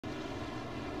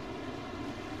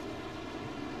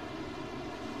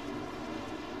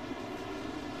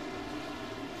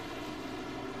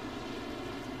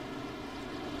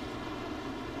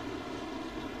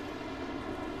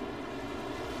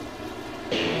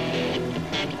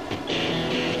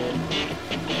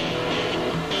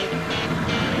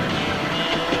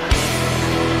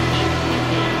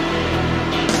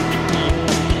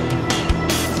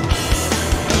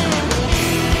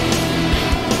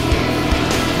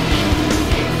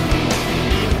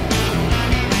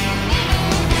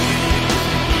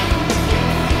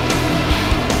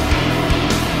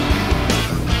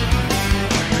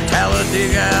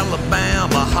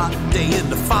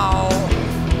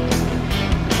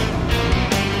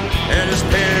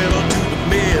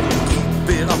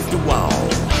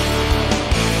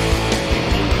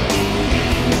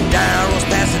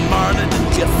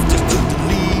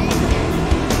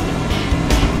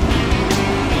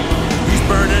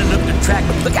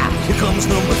Here comes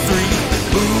number 3,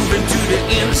 moving to the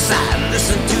inside.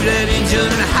 Listen to that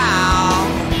engine howl.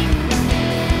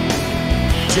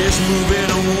 Just moving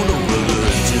on over the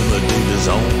intimidators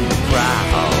on the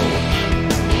prowl.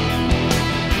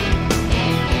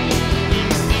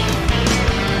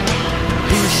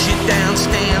 Push it down,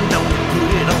 stand, don't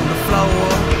put it on the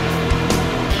floor.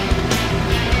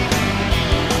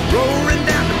 Roaring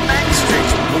down the back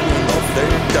streets, pulling off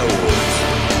their doors.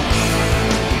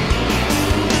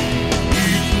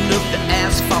 Eating up the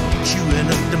asphalt, chewing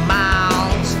up the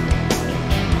miles.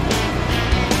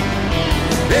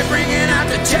 They're bringing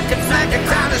out the checkered flag, the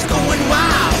crowd is going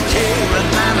wild.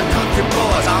 Carolina country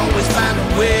boys always find a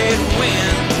way to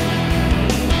win.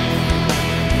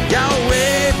 Y'all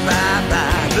way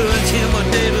bye-bye, the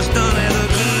intimidators done it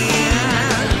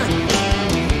again.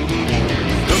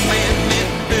 The man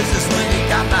meant business when he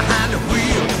got behind the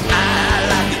wheel. Eye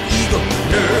like an eagle,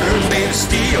 nerves made of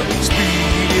steel.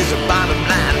 Speed is the bottom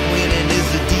line, winning is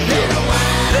the deal.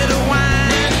 Little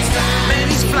wine, man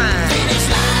he's flying.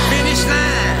 Finish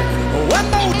line, one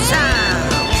more time.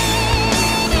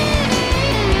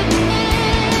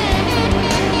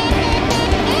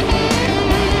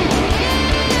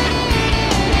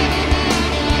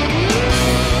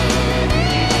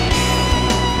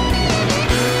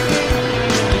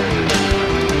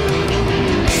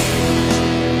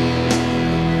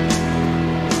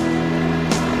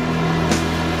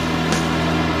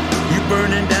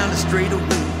 Burning down the straightaway,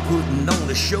 putting on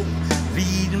the show,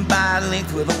 leading by a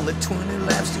length with only 20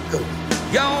 laps to go.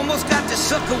 You almost got the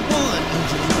sucker one,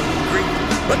 engine running great,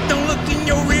 but don't look in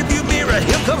your rearview mirror.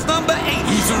 Here comes number 8.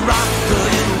 He's a rocker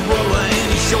and a roller, and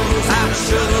he shows how to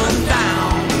shut